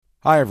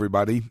Hi,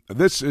 everybody.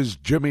 This is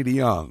Jimmy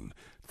DeYoung.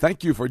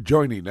 Thank you for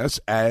joining us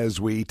as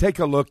we take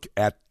a look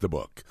at the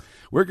book.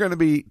 We're going to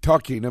be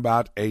talking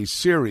about a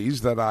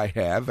series that I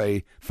have,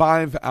 a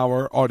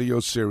 5-hour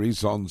audio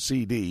series on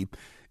CD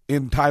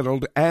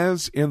entitled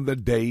As in the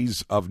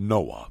Days of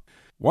Noah.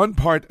 One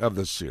part of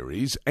the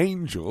series,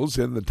 Angels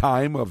in the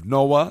Time of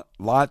Noah,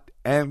 Lot,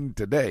 and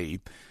Today,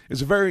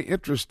 is a very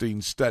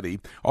interesting study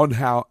on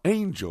how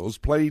angels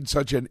played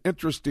such an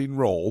interesting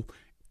role,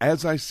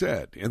 as I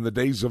said, in the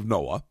days of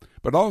Noah,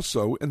 but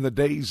also in the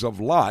days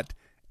of Lot,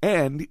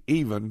 and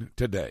even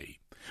today.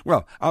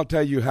 Well, I'll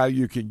tell you how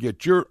you can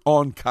get your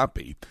own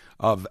copy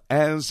of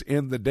As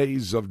in the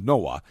Days of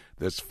Noah,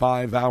 this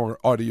 5-hour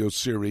audio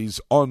series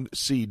on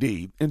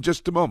CD, in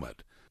just a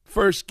moment.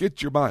 First,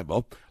 get your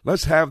Bible.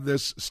 Let's have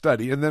this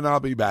study, and then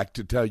I'll be back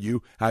to tell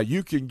you how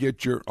you can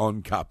get your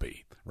own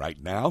copy.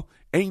 Right now,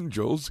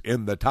 Angels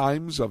in the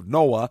Times of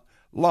Noah,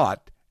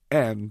 Lot,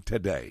 and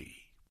Today.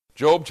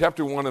 Job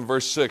chapter 1 and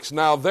verse 6.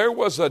 Now there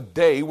was a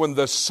day when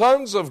the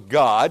sons of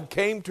God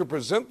came to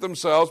present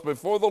themselves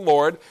before the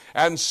Lord,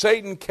 and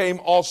Satan came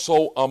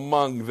also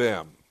among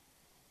them.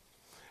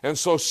 And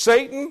so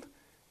Satan,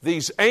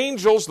 these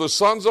angels, the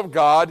sons of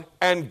God,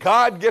 and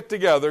God get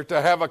together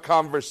to have a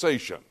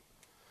conversation.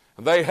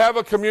 They have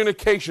a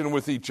communication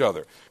with each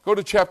other. Go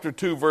to chapter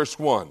 2, verse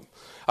 1.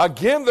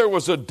 Again, there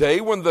was a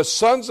day when the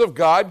sons of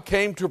God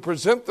came to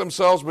present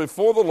themselves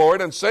before the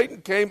Lord, and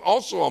Satan came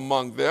also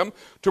among them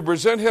to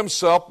present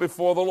himself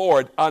before the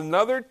Lord.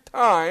 Another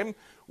time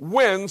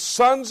when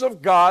sons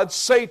of God,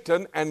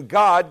 Satan, and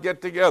God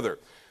get together.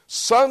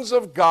 Sons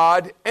of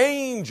God,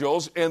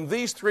 angels, in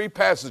these three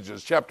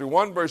passages. Chapter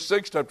 1, verse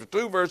 6, chapter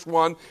 2, verse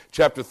 1,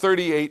 chapter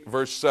 38,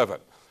 verse 7.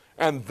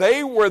 And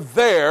they were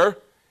there,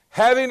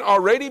 having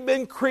already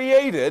been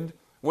created,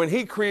 when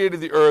he created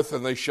the earth,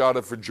 and they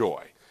shouted for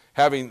joy.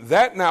 Having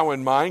that now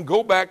in mind,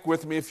 go back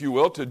with me, if you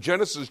will, to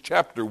Genesis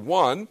chapter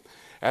 1,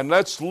 and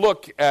let's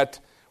look at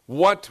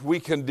what we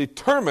can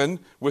determine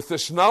with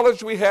this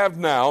knowledge we have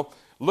now,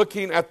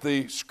 looking at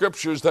the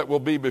scriptures that will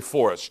be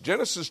before us.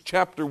 Genesis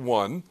chapter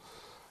 1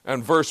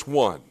 and verse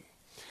 1.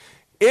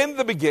 In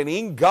the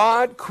beginning,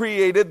 God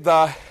created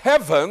the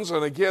heavens,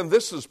 and again,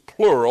 this is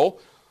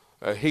plural.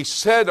 He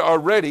said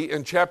already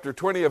in chapter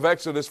 20 of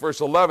Exodus,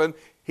 verse 11,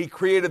 he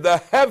created the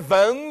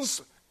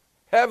heavens,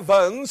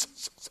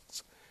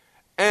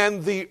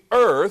 and the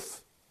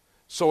earth,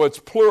 so it's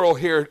plural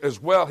here as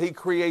well. He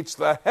creates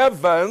the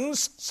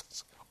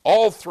heavens,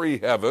 all three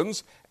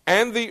heavens,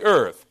 and the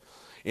earth.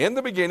 In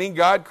the beginning,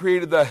 God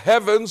created the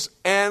heavens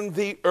and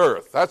the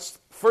earth. That's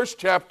first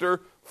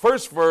chapter,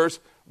 first verse,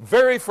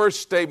 very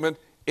first statement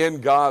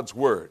in God's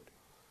word.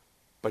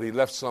 But he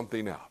left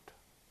something out.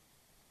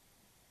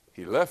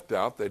 He left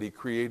out that he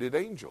created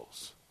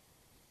angels.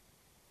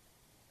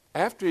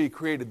 After he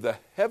created the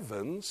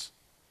heavens,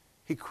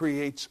 he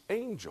creates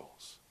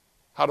angels.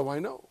 How do I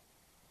know?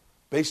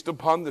 Based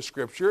upon the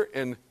scripture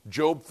in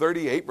Job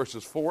 38,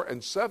 verses 4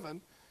 and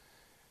 7,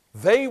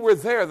 they were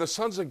there, the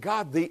sons of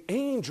God, the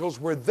angels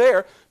were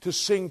there to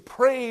sing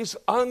praise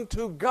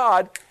unto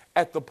God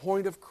at the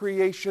point of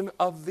creation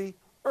of the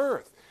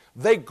earth.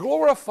 They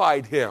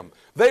glorified him.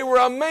 They were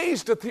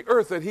amazed at the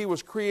earth that he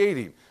was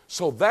creating.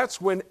 So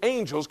that's when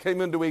angels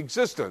came into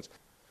existence.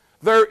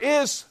 There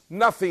is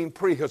nothing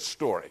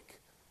prehistoric.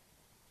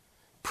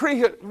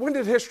 When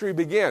did history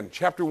begin?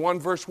 Chapter 1,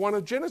 verse 1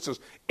 of Genesis.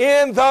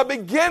 In the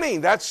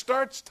beginning, that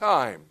starts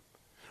time.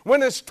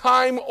 When is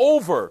time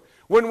over?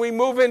 When we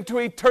move into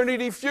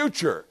eternity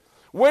future.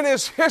 When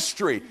is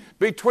history?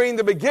 Between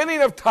the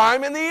beginning of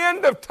time and the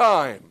end of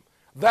time.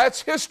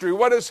 That's history.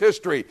 What is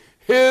history?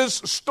 His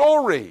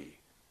story.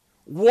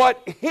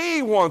 What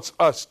he wants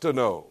us to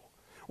know.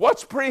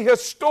 What's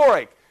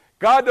prehistoric?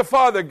 God the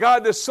Father,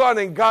 God the Son,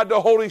 and God the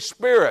Holy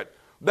Spirit.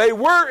 They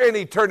were in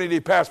eternity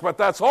past, but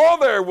that's all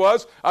there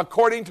was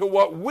according to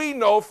what we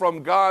know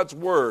from God's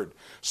Word.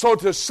 So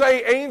to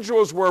say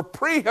angels were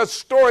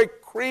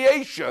prehistoric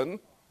creation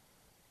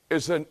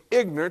is an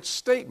ignorant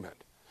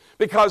statement.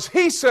 Because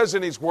he says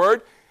in his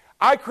Word,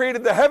 I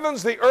created the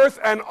heavens, the earth,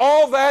 and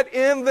all that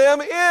in them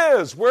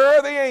is. Where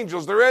are the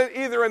angels? They're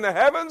either in the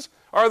heavens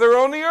or they're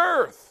on the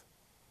earth.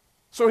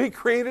 So he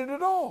created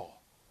it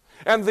all.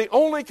 And the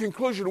only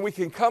conclusion we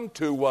can come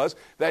to was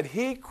that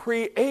he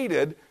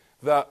created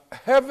the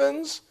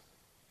heavens,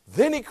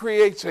 then he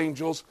creates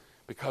angels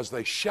because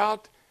they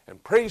shout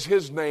and praise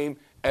his name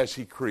as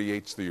he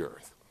creates the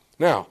earth.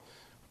 Now,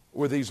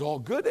 were these all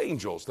good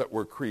angels that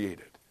were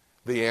created?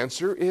 The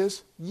answer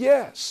is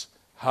yes.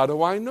 How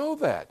do I know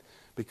that?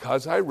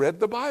 Because I read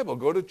the Bible.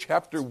 Go to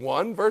chapter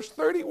 1, verse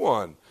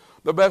 31.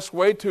 The best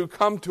way to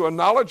come to a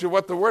knowledge of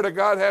what the Word of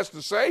God has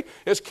to say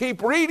is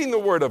keep reading the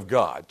Word of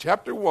God.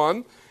 Chapter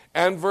 1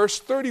 and verse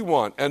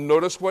 31. And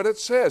notice what it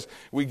says.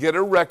 We get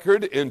a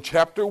record in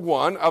chapter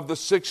 1 of the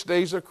 6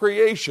 days of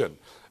creation.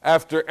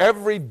 After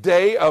every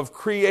day of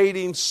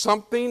creating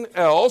something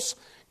else,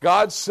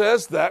 God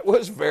says that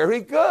was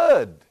very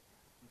good.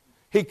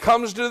 He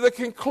comes to the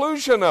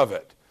conclusion of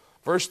it.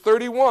 Verse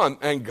 31,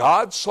 and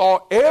God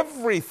saw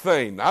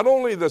everything, not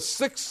only the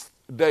 6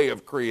 day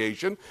of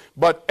creation,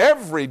 but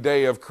every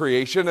day of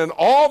creation and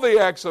all the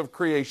acts of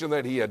creation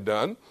that he had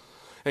done.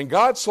 And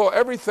God saw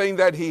everything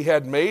that he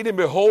had made, and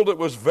behold, it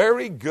was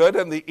very good,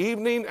 and the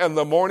evening and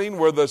the morning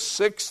were the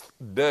sixth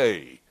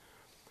day.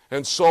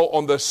 And so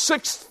on the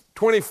sixth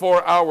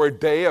 24-hour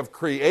day of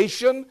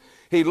creation,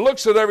 he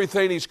looks at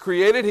everything he's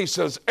created. He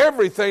says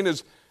everything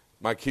is,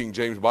 my King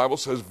James Bible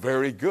says,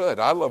 very good.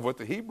 I love what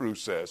the Hebrew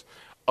says.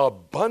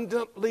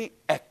 Abundantly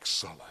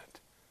excellent.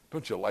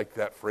 Don't you like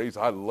that phrase?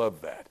 I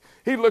love that.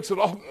 He looks at,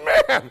 oh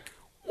man,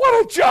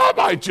 what a job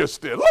I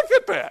just did. Look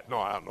at that. No,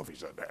 I don't know if he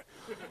said that.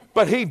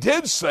 But he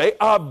did say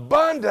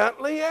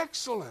abundantly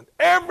excellent.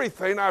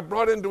 Everything I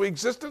brought into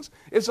existence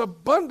is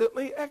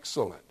abundantly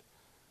excellent.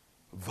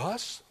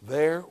 Thus,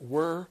 there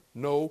were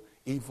no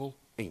evil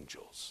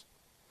angels.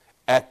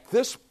 At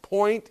this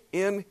point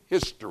in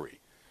history,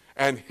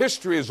 and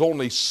history is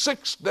only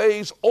 6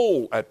 days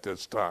old at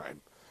this time,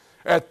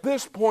 at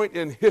this point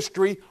in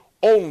history,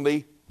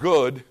 only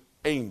good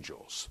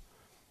angels.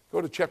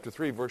 Go to chapter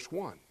 3, verse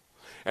 1.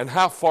 And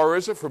how far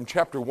is it from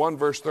chapter 1,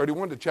 verse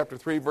 31 to chapter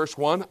 3, verse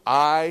 1?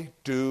 I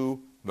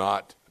do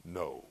not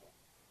know.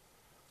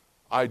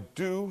 I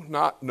do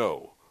not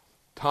know.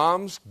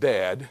 Tom's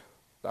dad,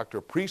 Dr.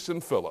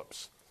 Preston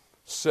Phillips,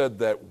 said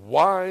that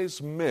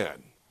wise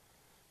men,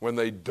 when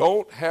they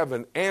don't have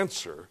an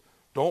answer,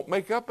 don't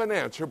make up an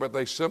answer, but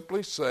they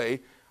simply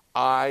say,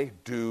 I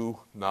do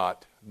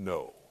not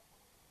know.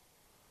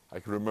 I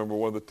can remember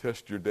one of the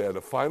tests your dad,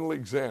 a final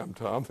exam,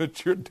 Tom,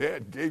 that your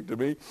dad gave to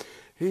me.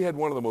 He had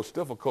one of the most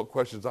difficult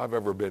questions I've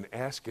ever been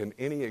asked in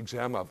any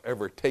exam I've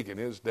ever taken.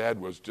 His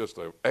dad was just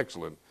an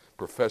excellent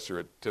professor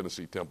at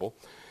Tennessee Temple.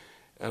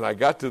 And I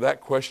got to that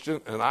question,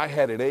 and I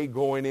had an A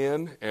going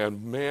in,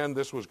 and man,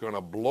 this was going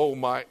to blow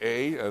my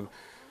A. And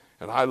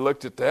I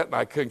looked at that, and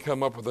I couldn't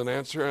come up with an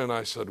answer, and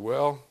I said,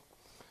 well,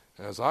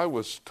 as I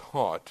was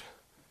taught,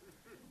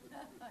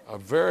 a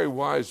very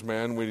wise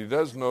man, when he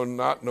does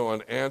not know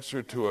an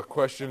answer to a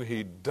question,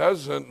 he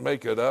doesn't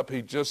make it up.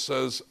 He just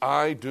says,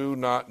 I do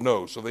not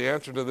know. So the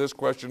answer to this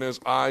question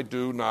is, I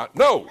do not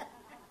know.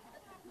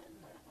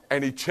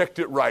 And he checked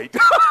it right.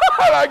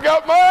 And I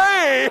got my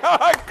A.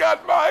 I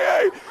got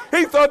my A.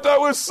 He thought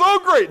that was so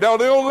great. Now,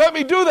 they don't let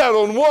me do that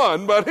on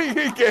one, but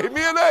he gave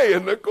me an A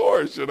in the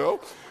course, you know.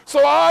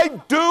 So I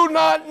do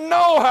not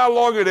know how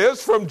long it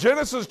is from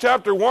Genesis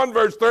chapter 1,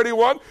 verse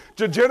 31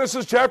 to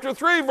Genesis chapter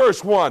 3,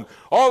 verse 1.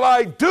 All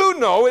I do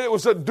know, it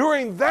was that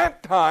during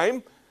that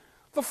time,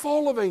 the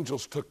fall of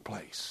angels took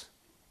place.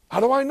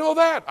 How do I know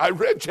that? I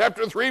read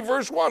chapter 3,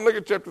 verse 1. Look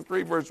at chapter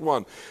 3, verse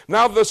 1.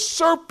 Now the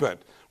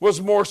serpent was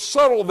more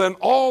subtle than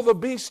all the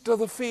beasts of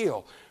the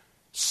field.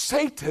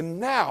 Satan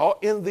now,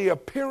 in the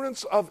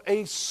appearance of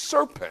a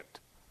serpent,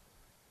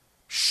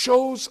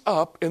 shows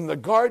up in the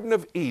Garden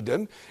of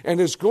Eden and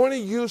is going to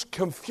use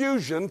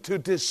confusion to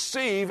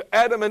deceive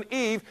Adam and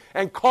Eve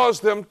and cause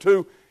them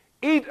to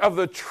eat of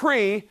the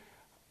tree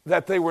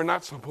that they were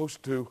not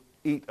supposed to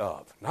eat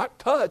of. Not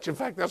touch. In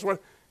fact, that's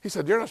what he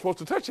said, you're not supposed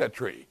to touch that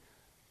tree.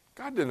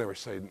 God didn't ever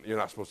say you're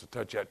not supposed to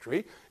touch that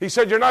tree. He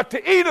said you're not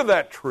to eat of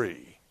that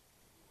tree.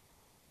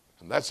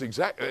 And that's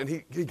exactly, and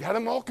he got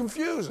them all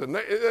confused. And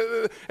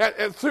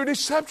through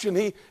deception,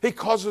 he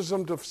causes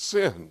them to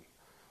sin.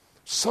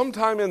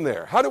 Sometime in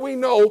there. How do we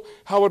know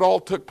how it all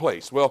took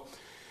place? Well,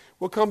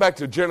 we'll come back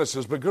to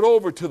Genesis, but go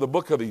over to the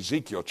book of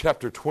Ezekiel,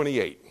 chapter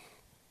 28.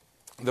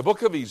 The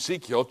book of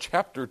Ezekiel,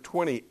 chapter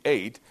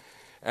 28,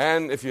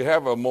 and if you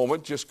have a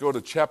moment, just go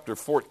to chapter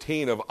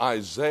 14 of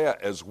Isaiah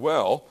as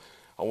well.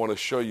 I want to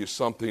show you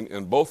something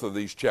in both of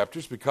these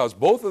chapters because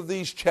both of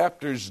these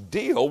chapters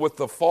deal with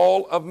the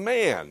fall of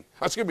man.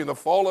 The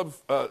fall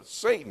of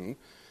Satan.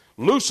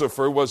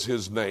 Lucifer was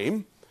his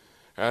name.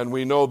 And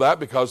we know that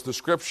because the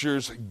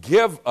scriptures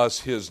give us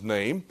his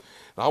name.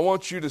 I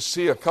want you to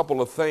see a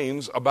couple of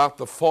things about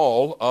the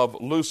fall of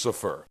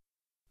Lucifer.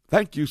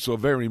 Thank you so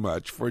very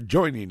much for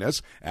joining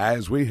us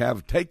as we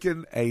have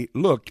taken a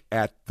look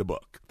at the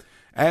book.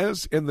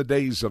 As in the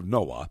Days of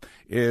Noah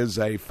is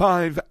a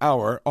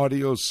 5-hour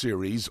audio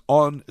series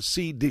on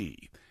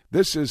CD.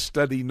 This is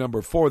study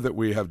number 4 that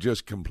we have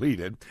just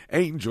completed,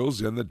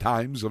 Angels in the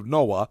Times of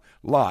Noah,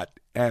 Lot,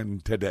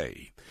 and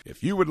Today.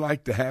 If you would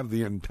like to have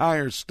the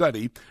entire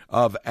study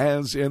of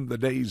As in the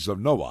Days of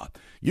Noah,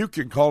 you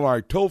can call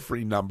our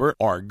toll-free number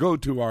or go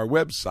to our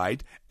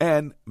website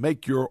and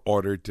make your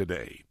order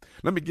today.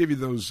 Let me give you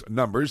those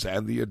numbers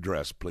and the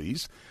address,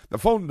 please. The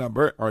phone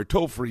number, our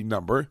toll-free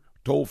number,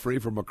 toll-free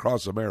from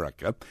across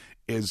America,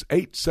 is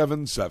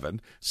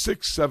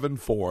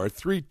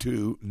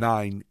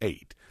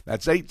 877-674-3298.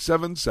 That's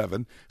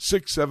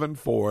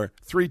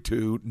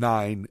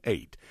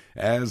 877-674-3298.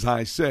 As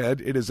I said,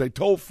 it is a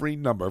toll-free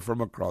number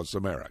from across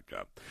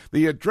America.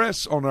 The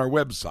address on our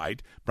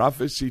website,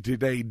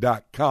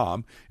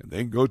 prophecytoday.com, and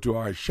then go to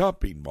our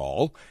shopping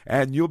mall,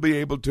 and you'll be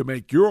able to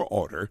make your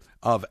order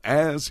of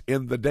As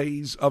in the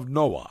Days of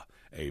Noah,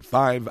 a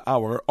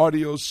 5-hour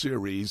audio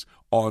series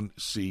on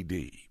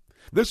CD.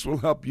 This will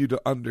help you to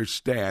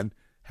understand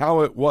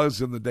how it was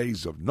in the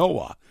days of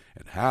Noah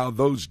and how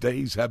those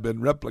days have been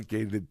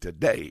replicated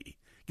today,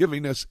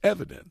 giving us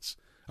evidence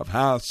of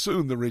how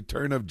soon the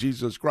return of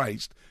Jesus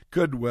Christ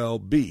could well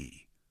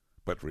be.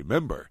 But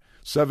remember,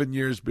 7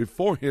 years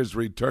before his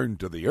return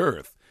to the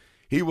earth,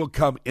 he will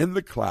come in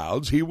the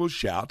clouds, he will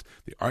shout,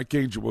 the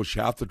archangel will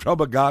shout, the trump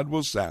of God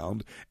will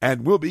sound,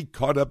 and we'll be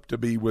caught up to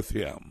be with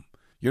him.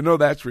 You know,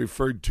 that's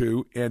referred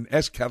to in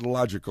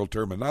eschatological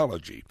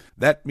terminology.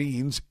 That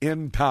means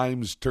end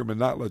times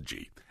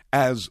terminology,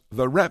 as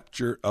the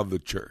rapture of the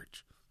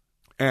church.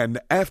 And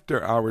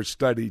after our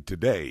study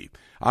today,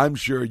 I'm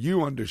sure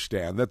you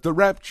understand that the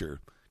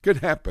rapture could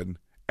happen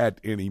at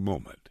any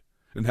moment.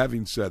 And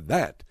having said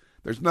that,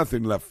 there's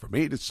nothing left for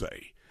me to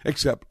say,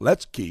 except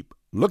let's keep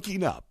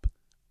looking up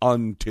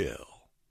until.